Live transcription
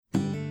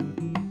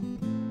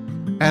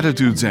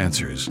Attitudes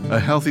Answers, a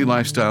healthy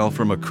lifestyle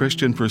from a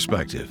Christian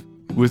perspective,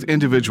 with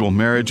individual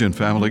marriage and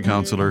family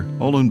counselor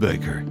Olin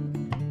Baker.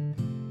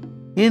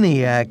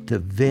 Any act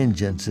of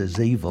vengeance is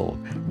evil,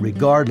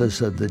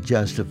 regardless of the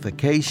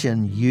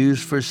justification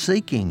used for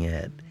seeking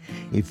it.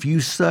 If you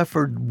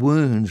suffered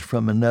wounds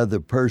from another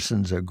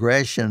person's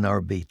aggression or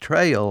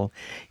betrayal,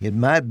 it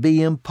might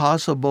be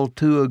impossible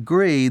to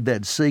agree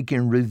that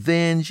seeking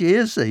revenge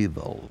is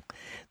evil.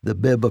 The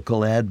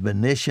biblical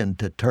admonition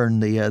to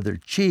turn the other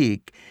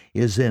cheek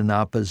is in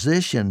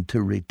opposition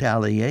to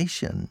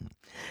retaliation.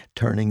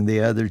 Turning the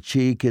other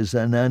cheek is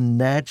an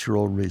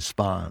unnatural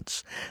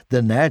response.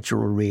 The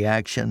natural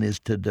reaction is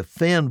to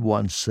defend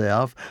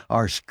oneself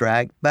or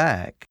strike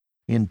back.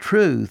 In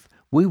truth,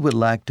 we would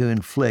like to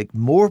inflict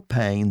more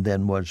pain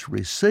than was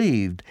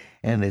received,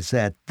 and it's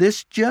at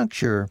this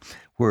juncture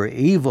where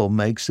evil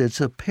makes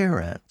its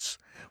appearance.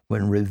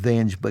 When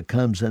revenge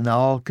becomes an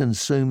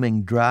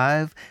all-consuming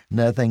drive,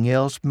 nothing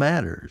else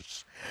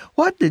matters.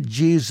 What did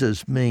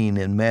Jesus mean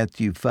in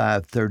Matthew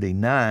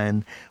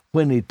 5:39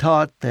 when he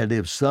taught that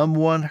if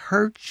someone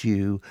hurts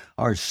you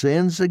or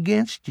sins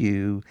against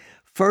you,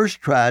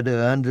 first try to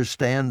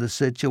understand the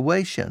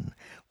situation?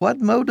 What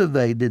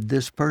motivated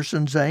this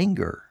person's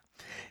anger?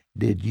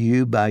 Did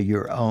you, by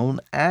your own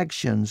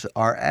actions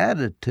or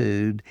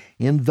attitude,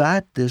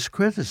 invite this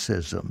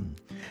criticism?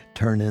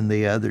 Turning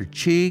the other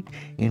cheek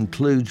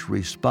includes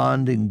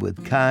responding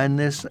with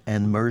kindness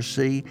and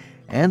mercy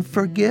and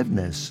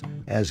forgiveness,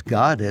 as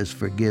God has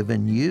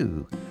forgiven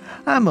you.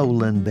 I'm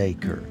Olin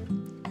Baker.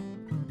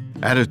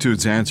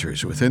 Attitudes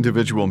Answers with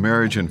individual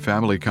marriage and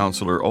family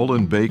counselor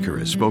Olin Baker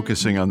is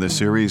focusing on the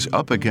series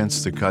Up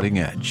Against the Cutting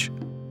Edge.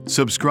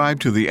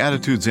 Subscribe to the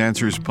Attitudes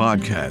Answers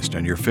podcast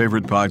on your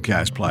favorite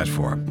podcast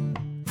platform.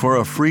 For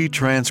a free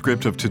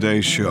transcript of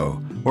today's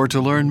show or to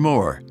learn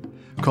more,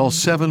 call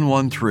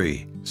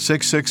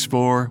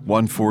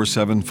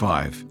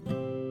 713-664-1475.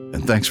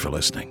 And thanks for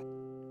listening.